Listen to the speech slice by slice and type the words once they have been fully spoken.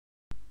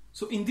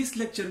So in this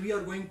lecture we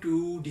are going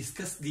to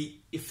discuss the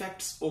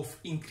effects of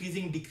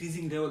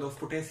decreasing level of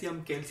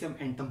potassium, calcium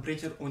and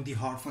temperature on the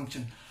heart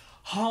function.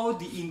 How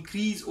the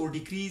increase or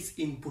decrease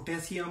in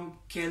potassium,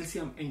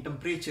 calcium and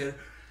temperature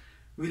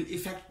will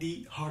affect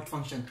the heart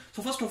function.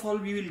 So first of all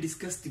we will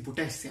discuss the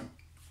potassium.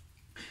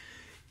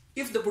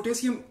 If the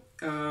potassium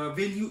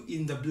value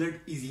in the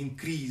blood is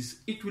increased,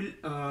 it will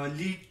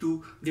lead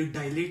to the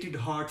dilated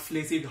heart,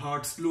 flaccid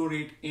heart, slow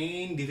rate,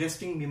 and the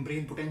resting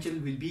membrane potential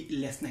will be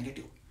less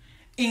negative.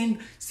 And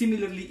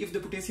similarly, if the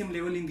potassium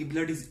level in the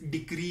blood is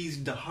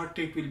decreased, the heart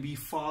rate will be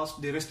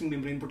fast, the resting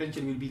membrane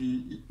potential will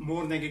be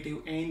more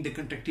negative, and the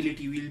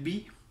contractility will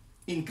be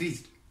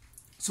increased.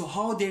 So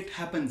how that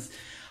happens,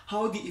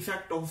 how the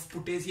effect of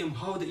potassium,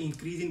 how the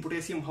increase in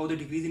potassium, how the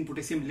decrease in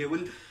potassium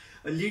level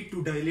lead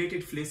to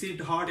dilated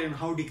flaccid heart, and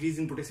how decrease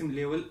in potassium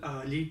level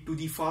lead to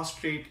the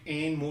fast rate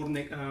and more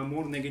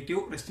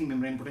negative resting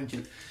membrane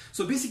potential.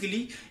 So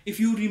basically, if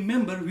you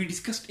remember, we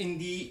discussed in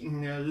the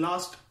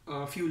last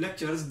few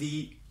lectures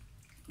the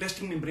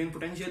resting membrane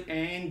potential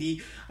and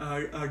the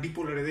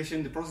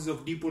depolarization, the process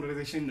of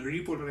depolarization,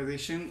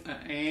 repolarization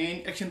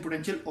and action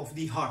potential of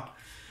the heart.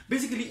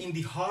 Basically in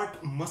the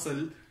heart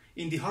muscles,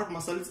 inside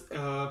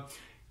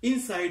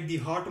the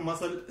heart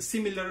muscle,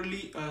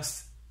 similarly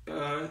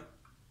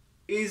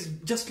is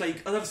just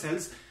like other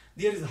cells,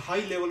 there is a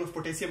high level of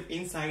potassium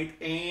inside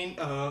and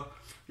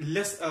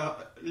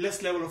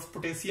less level of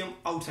potassium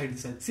outside the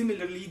cell.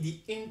 Similarly, the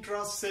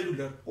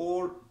intracellular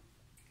or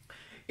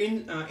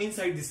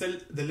inside the cell,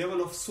 the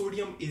level of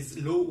sodium is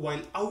low,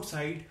 while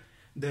outside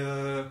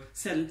the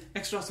cell,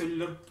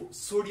 extracellular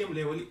sodium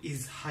level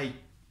is high.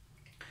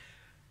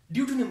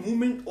 Due to the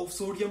movement of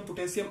sodium,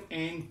 potassium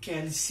and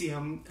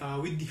calcium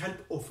with the help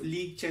of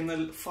leak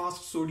channel,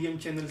 fast sodium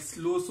channel,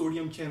 slow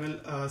sodium channel,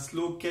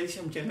 slow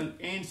calcium channel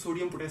and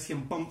sodium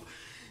potassium pump,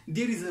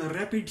 there is a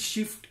rapid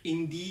shift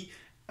in the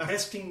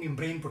resting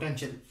membrane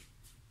potential,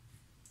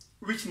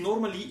 which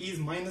normally is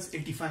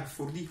 -85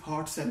 for the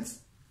heart cells.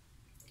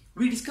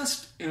 We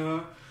discussed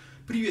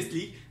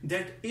previously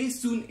that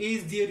as soon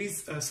as there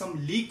is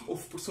some leak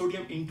of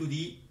sodium into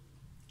the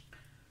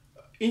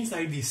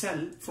inside the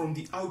cell from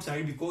the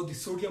outside, because the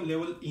sodium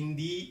level in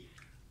the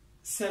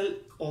cell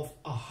of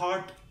a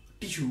heart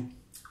tissue,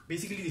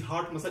 basically the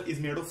heart muscle is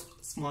made of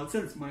small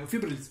cells,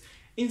 myofibrils.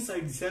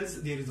 Inside the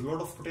cells there is a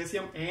lot of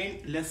potassium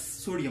and less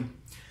sodium.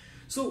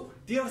 So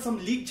there are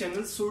some leak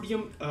channels,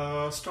 sodium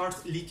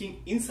starts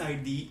leaking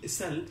inside the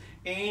cell,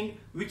 and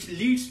which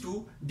leads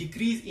to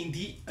decrease in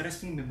the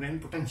resting membrane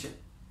potential.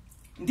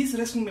 This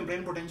resting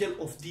membrane potential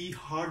of the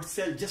heart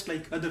cell, just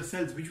like other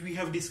cells which we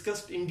have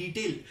discussed in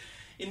detail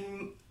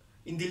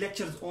in the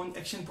lectures on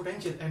action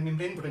potential and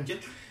membrane potential,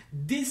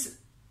 this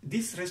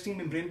resting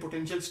membrane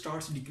potential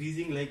starts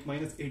decreasing like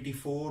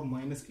 -84,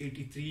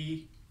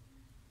 -83,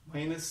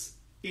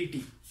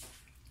 -80.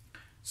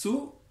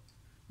 So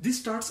this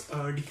starts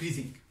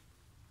decreasing.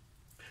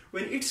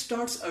 When it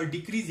starts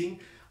decreasing,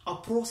 a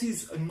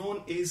process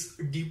known as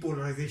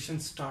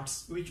depolarization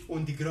starts, which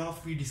on the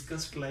graph we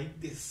discussed like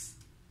this.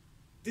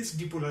 This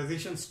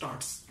depolarization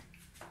starts.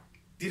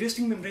 The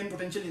resting membrane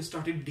potential has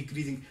started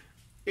decreasing.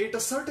 At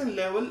a certain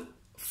level,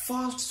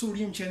 fast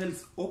sodium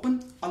channels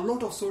open, a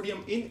lot of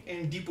sodium in,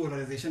 and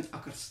depolarization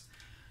occurs.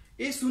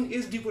 As soon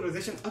as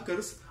depolarization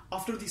occurs,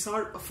 after the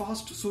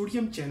fast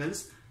sodium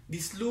channels, the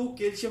slow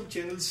calcium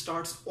channel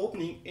starts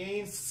opening,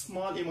 and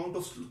small amount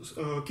of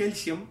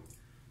calcium,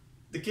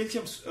 the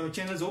calcium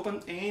channels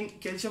open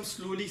and calcium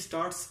slowly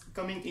starts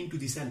coming into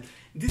the cell.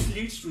 This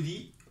leads to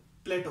the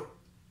plateau,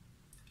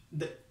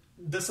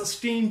 the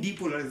sustained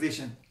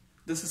depolarization.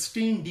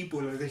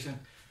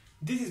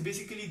 This is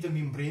basically the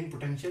membrane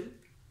potential.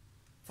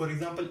 For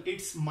example,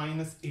 it's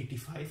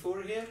 -85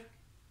 over here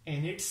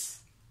and it's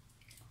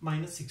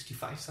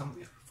 -65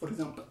 somewhere, for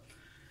example.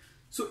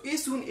 So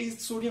as soon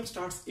as sodium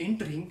starts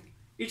entering,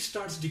 it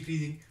starts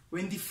decreasing.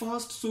 When the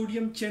fast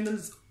sodium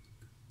channels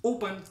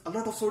open, a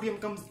lot of sodium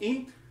comes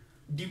in,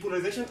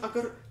 depolarization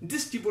occurs.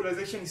 This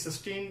depolarization is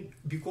sustained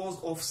because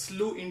of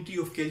slow entry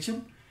of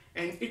calcium,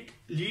 and it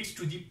leads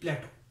to the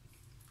plateau,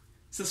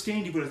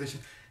 sustained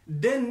depolarization.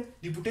 Then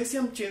the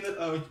potassium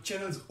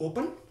channels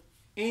open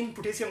and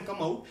potassium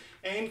come out,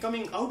 and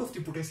coming out of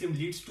the potassium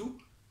leads to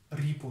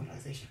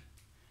repolarization.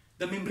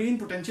 The membrane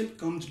potential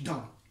comes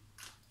down.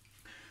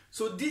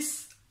 So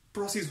this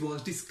process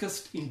was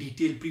discussed in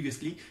detail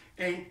previously,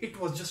 and it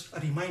was just a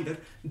reminder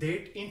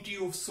that entry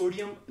of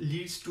sodium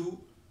leads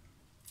to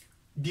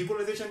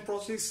depolarization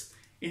process,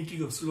 entry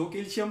of slow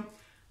calcium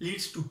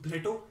leads to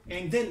plateau,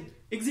 and then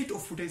exit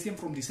of potassium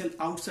from the cell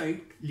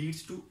outside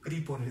leads to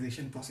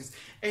repolarization process.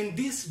 And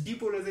this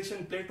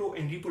depolarization, plateau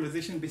and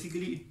repolarization,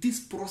 basically this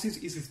process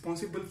is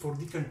responsible for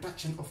the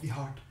contraction of the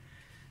heart.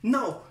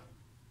 Now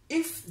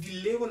if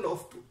the level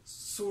of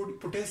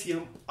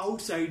potassium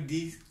outside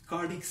the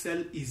cardiac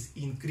cell is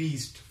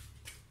increased,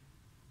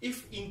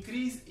 if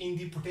increase in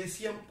the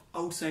potassium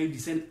outside the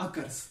cell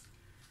occurs,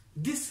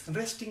 this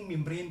resting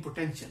membrane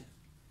potential,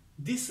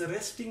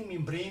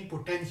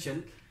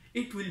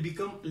 it will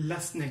become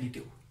less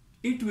negative.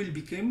 It will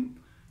become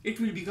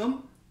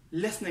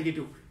less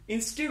negative.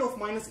 instead of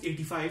minus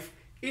 85,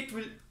 it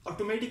will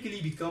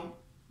automatically become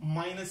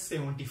minus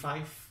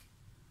 75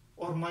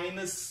 or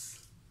minus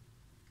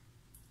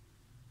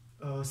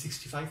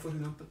 65, for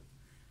example.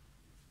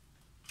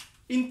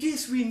 In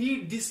case we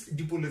need this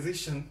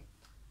depolarization,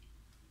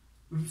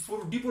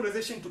 for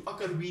depolarization to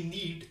occur, we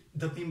need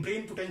the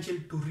membrane potential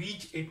to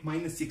reach at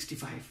minus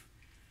 65.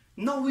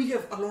 Now we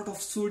have a lot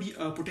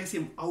of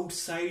potassium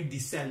outside the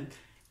cell,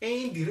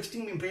 and the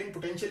resting membrane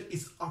potential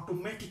is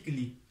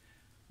automatically,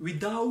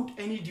 without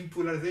any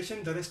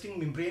depolarization, the resting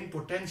membrane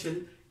potential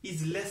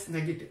is less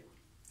negative.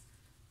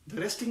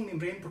 The resting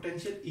membrane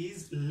potential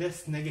is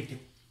less negative.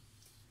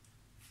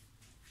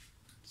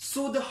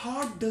 So the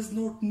heart does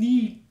not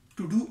need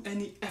to do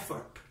any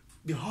effort.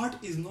 The heart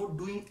is not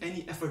doing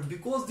any effort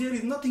because there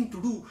is nothing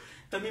to do.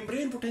 The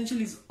membrane potential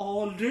is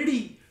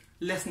already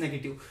less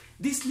negative.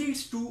 This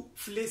leads to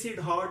flaccid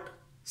heart,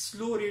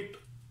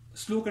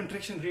 slow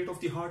contraction rate of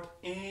the heart,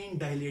 and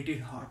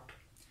dilated heart.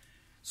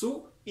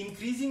 So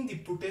increasing the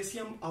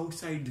potassium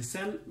outside the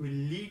cell will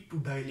lead to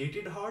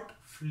dilated heart,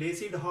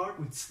 flaccid heart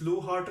with slow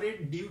heart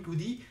rate due to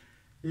the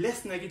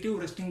less negative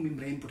resting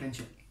membrane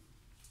potential.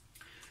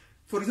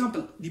 For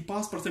example, the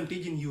pass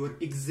percentage in your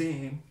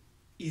exam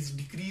is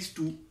decreased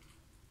to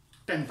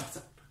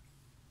 10%.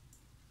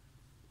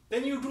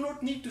 Then you do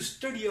not need to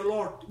study a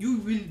lot. You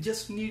will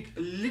just need a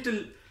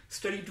little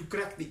study to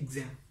crack the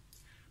exam.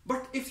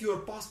 But if your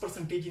pass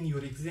percentage in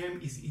your exam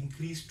is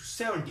increased to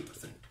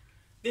 70%,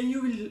 then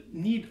you will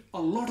need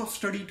a lot of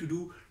study to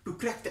do to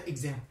crack the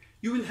exam.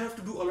 You will have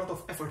to do a lot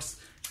of efforts.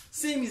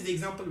 Same is the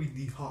example with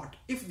the heart.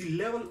 If the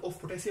level of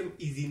potassium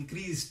is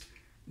increased,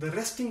 the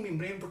resting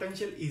membrane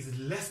potential is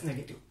less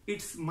negative.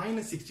 It's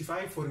minus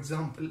 65, for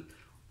example.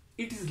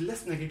 It is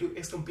less negative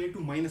as compared to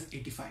minus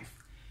 85.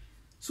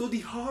 So the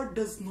heart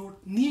does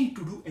not need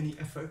to do any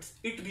efforts.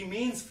 It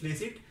remains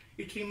flaccid,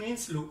 it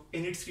remains slow,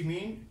 and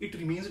it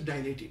remains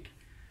dilated.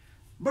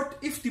 But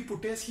if the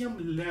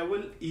potassium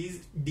level is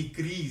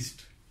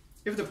decreased,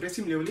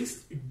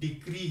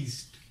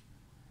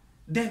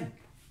 then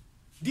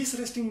this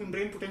resting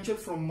membrane potential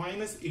from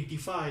minus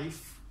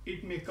 85,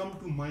 it may come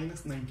to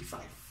minus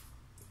 95.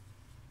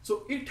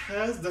 So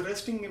the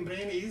resting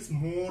membrane is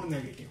more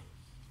negative.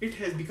 It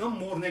has become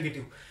more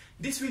negative.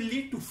 This will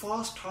lead to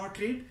fast heart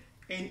rate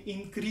and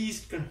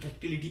increased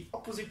contractility,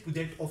 opposite to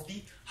that of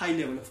the high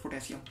level of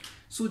potassium.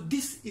 So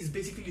this is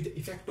basically the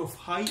effect of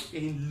high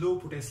and low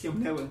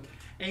potassium level,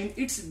 and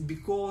it's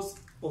because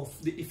of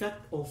the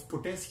effect of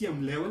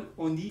potassium level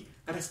on the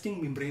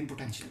resting membrane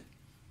potential.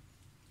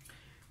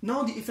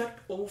 Now the effect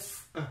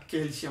of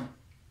calcium.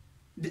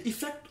 The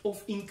effect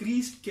of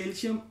increased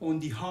calcium on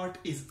the heart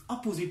is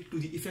opposite to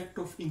the effect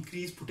of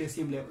increased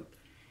potassium level.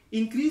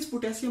 Increased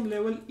potassium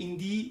level in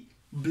the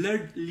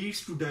blood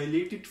leads to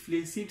dilated,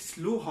 flaccid,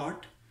 slow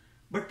heart,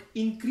 but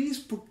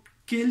increased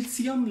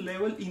calcium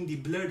level in the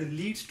blood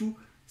leads to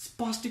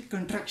spastic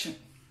contraction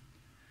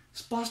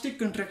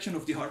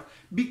of the heart,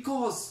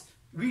 because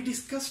we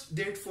discussed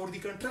that for the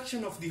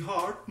contraction of the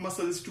heart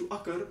muscles to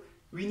occur,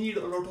 we need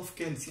a lot of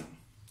calcium.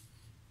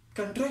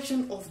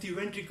 Contraction of the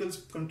ventricles,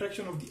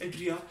 contraction of the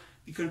atria,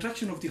 the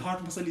contraction of the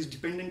heart muscle is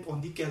dependent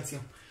on the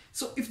calcium.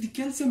 So if the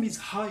calcium is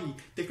high,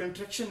 the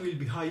contraction will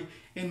be high,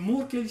 and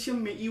more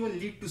calcium may even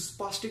lead to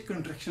spastic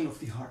contraction of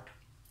the heart.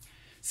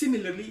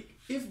 Similarly,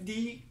 if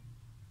the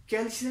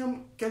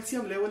calcium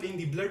level in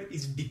the blood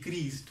is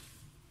decreased,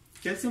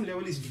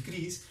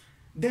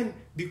 then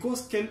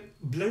because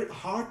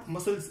heart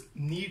muscles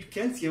need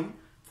calcium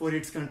for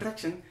its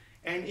contraction,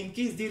 and in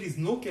case there is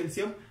no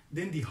calcium,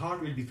 then the heart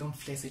will become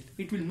flaccid.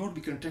 It will not be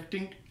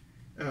contracting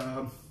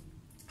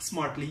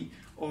smartly,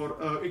 or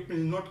it will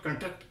not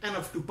contract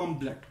enough to pump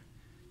blood.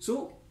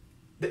 So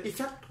the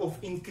effect of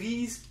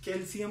increased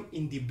calcium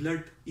in the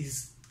blood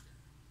is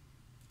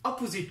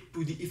opposite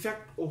to the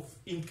effect of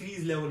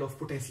increased level of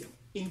potassium.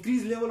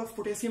 Increased level of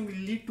potassium will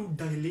lead to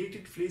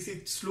dilated,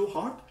 flaccid, slow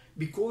heart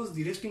because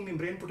the resting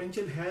membrane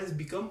potential has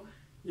become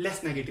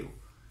less negative.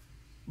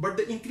 But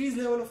the increased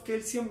level of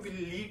calcium will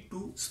lead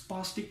to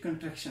spastic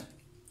contraction.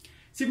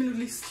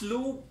 Similarly,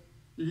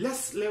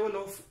 less level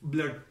of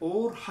blood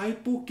or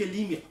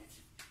hypokalemia.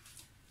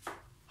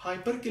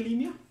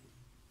 Hyperkalemia,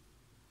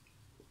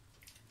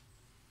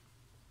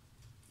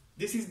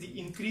 this is the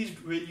increased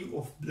value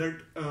of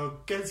blood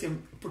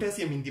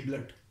potassium in the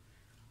blood.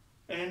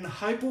 And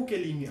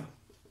hypokalemia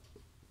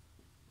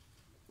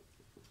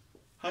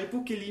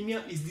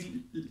is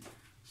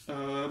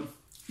the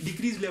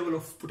decreased level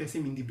of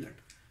potassium in the blood.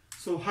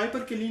 So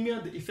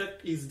hyperkalemia, the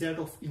effect is that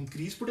of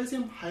increased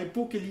potassium.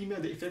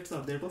 Hypokalemia, the effects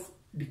are that of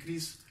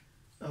decreased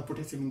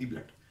potassium in the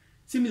blood.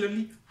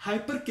 Similarly,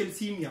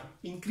 hypercalcemia,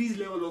 increased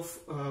level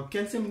of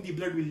calcium in the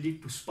blood will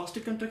lead to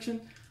spastic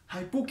contraction.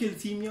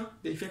 Hypocalcemia,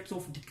 the effects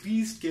of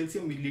decreased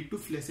calcium will lead to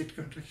flaccid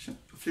contraction,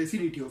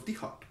 flaccidity of the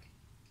heart.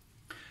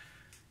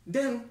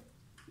 Then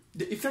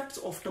the effects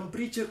of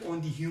temperature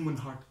on the human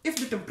heart. If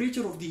the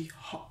temperature of the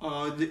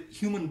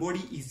human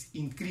body is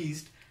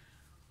increased,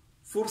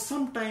 for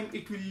some time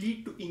it will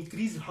lead to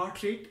increased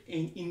heart rate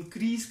and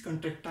increased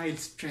contractile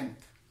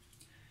strength.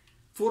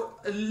 for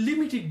a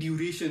limited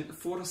duration,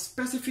 for a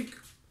specific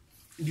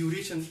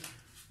duration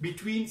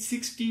between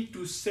 60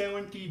 to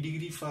 70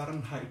 degree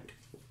Fahrenheit.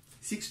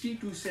 60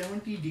 to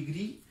 70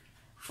 degree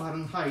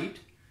Fahrenheit,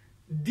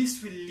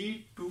 this will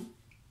lead to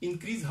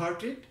increased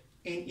heart rate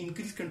and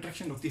increased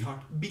contraction of the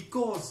heart,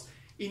 because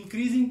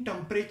increasing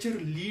temperature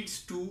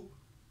leads to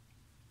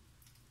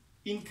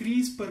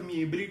increased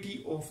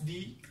permeability of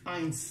the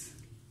ions.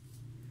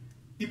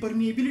 The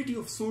permeability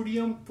of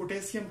sodium,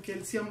 potassium,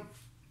 calcium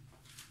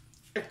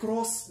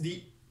across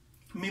the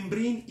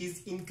membrane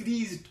is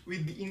increased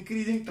with the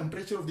increasing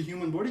temperature of the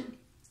human body.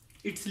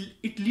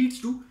 It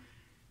leads to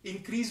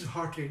increased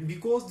heart rate,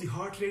 because the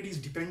heart rate is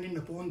dependent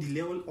upon the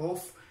level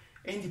of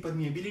and the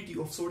permeability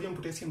of sodium,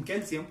 potassium,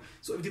 calcium.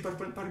 So if the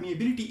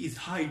permeability is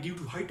high due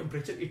to high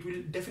temperature, it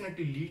will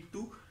definitely lead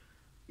to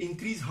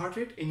increased heart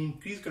rate and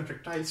increased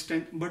contractile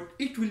strength, but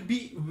it will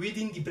be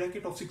within the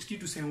bracket of 60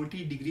 to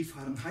 70 degree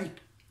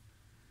Fahrenheit.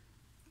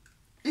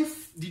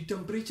 If the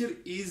temperature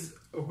is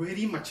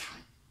very much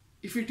high,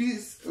 if it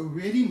is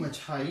very much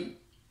high,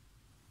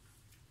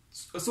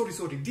 sorry,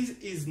 this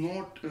is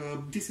not,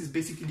 this is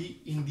basically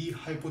in the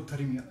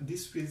hypothermia.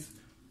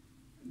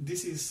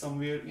 This is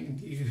somewhere in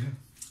the,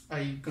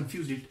 I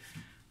confused it.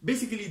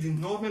 Basically, the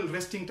normal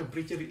resting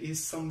temperature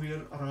is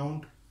somewhere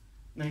around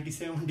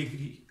 97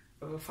 degree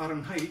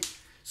Fahrenheit.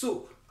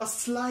 So a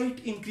slight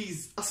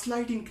increase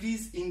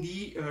in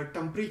the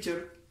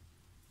temperature,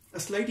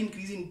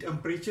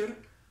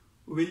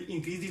 will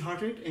increase the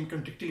heart rate and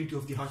contractility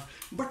of the heart.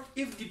 But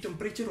if the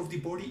temperature of the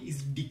body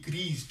is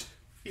decreased,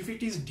 if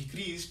it is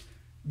decreased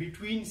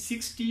between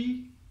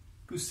 60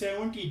 to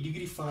 70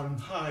 degree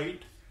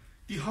Fahrenheit,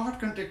 the heart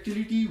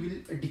contractility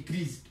will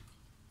decrease.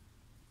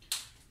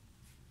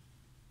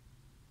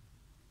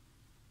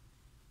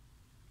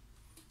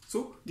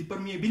 So the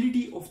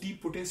permeability of the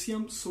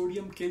potassium,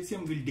 sodium,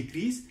 calcium will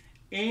decrease,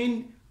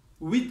 and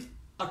with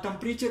a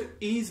temperature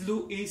as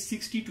low as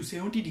 60 to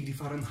 70 degree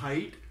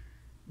Fahrenheit,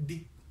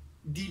 the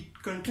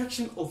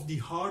contraction of the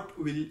heart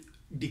will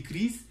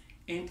decrease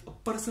and a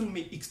person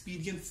may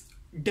experience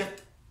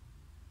death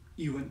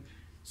even.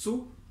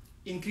 So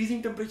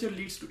increasing temperature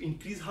leads to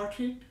increased heart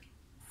rate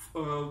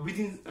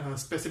within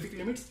specific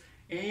limits,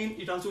 and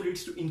it also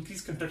leads to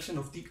increased contraction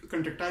of the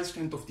contractile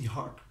strength of the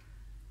heart.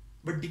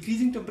 But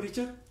decreasing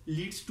temperature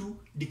leads to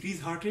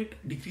decreased heart rate,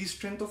 decreased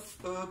strength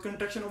of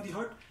contraction of the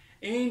heart,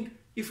 and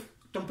if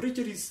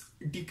temperature is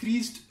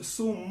decreased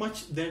so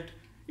much that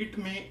it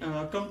may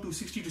come to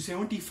 60 to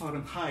 70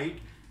 Fahrenheit,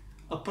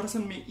 a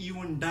person may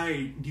even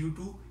die due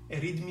to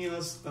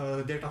arrhythmias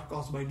that are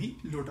caused by the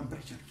low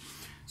temperature.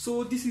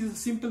 So this is a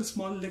simple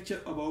small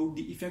lecture about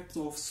the effects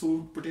of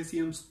sodium,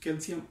 potassium,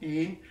 calcium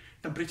and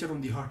temperature on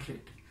the heart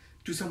rate.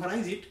 To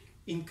summarize it,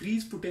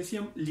 increased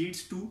potassium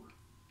leads to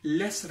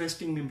less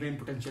resting membrane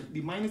potential.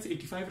 The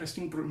 -85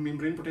 resting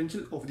membrane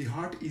potential of the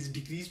heart is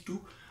decreased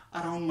to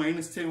around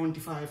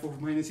 -75 or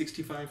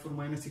 -65 or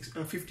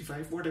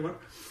 -55, whatever.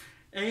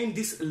 And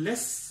this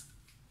less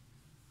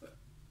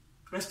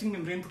resting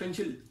membrane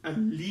potential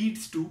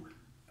leads to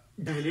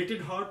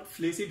dilated heart,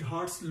 flaccid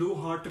hearts, low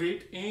heart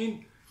rate,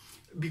 and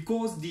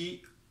because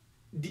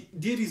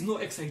there is no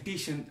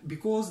excitation,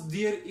 because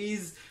there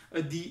is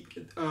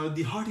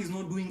the heart is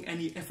not doing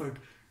any effort.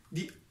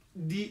 The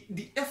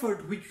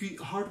effort which the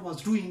heart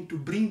was doing to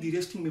bring the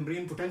resting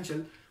membrane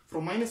potential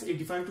from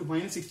 -85 to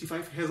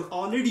 -65 has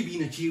already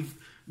been achieved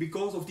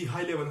because of the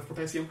high level of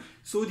potassium.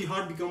 So the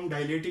heart becomes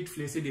dilated,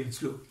 flaccid and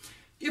slow.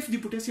 If the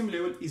potassium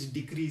level is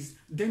decreased,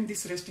 then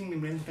this resting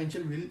membrane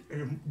potential will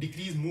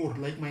decrease more,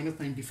 like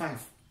 -95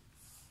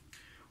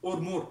 or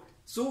more.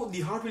 So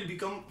the heart will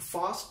become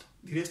fast,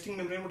 the resting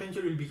membrane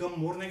potential will become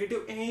more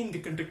negative, and the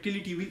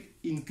contractility will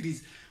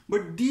increase.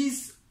 But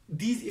these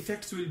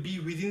effects will be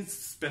within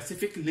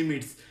specific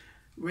limits.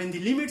 When the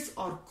limits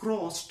are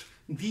crossed,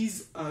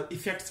 these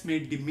effects may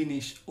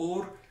diminish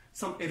or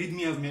some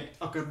arrhythmias may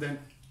occur then.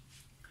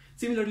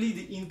 Similarly,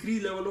 the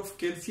increased level of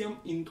calcium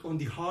on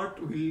the heart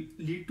will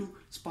lead to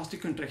spastic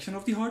contraction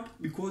of the heart,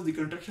 because the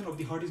contraction of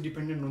the heart is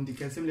dependent on the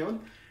calcium level.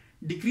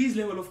 Decreased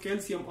level of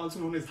calcium, also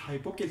known as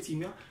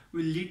hypokalemia,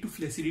 will lead to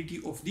flaccidity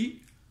of the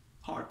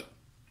heart.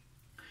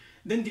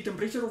 Then the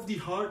temperature of the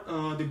heart,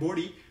 the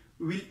body,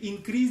 will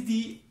increase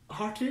the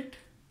heart rate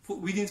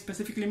within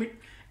specific limit,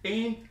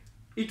 and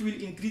it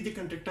will increase the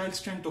contractile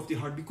strength of the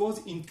heart, because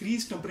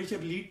increased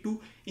temperature lead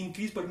to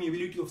increased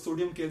permeability of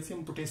sodium,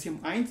 calcium, potassium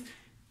ions,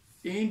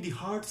 and the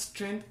heart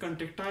strength,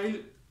 contractile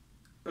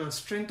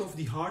strength of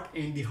the heart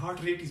and the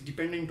heart rate is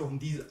dependent on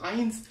these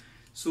ions.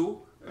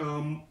 So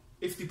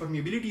if the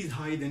permeability is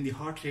high, then the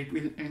heart rate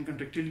will and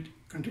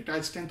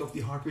contractile strength of the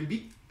heart will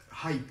be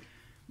high.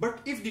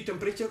 But if the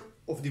temperature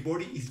of the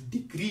body is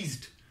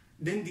decreased,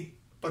 then the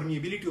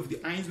permeability of the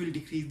ions will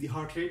decrease, the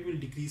heart rate will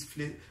decrease,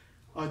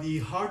 the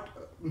heart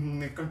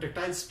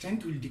contractile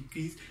strength will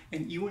decrease,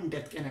 and even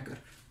death can occur.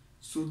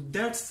 So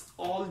that's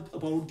all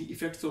about the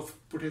effects of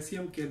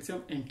potassium,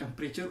 calcium and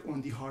temperature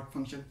on the heart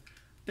function.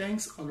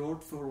 Thanks a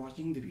lot for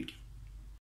watching the video.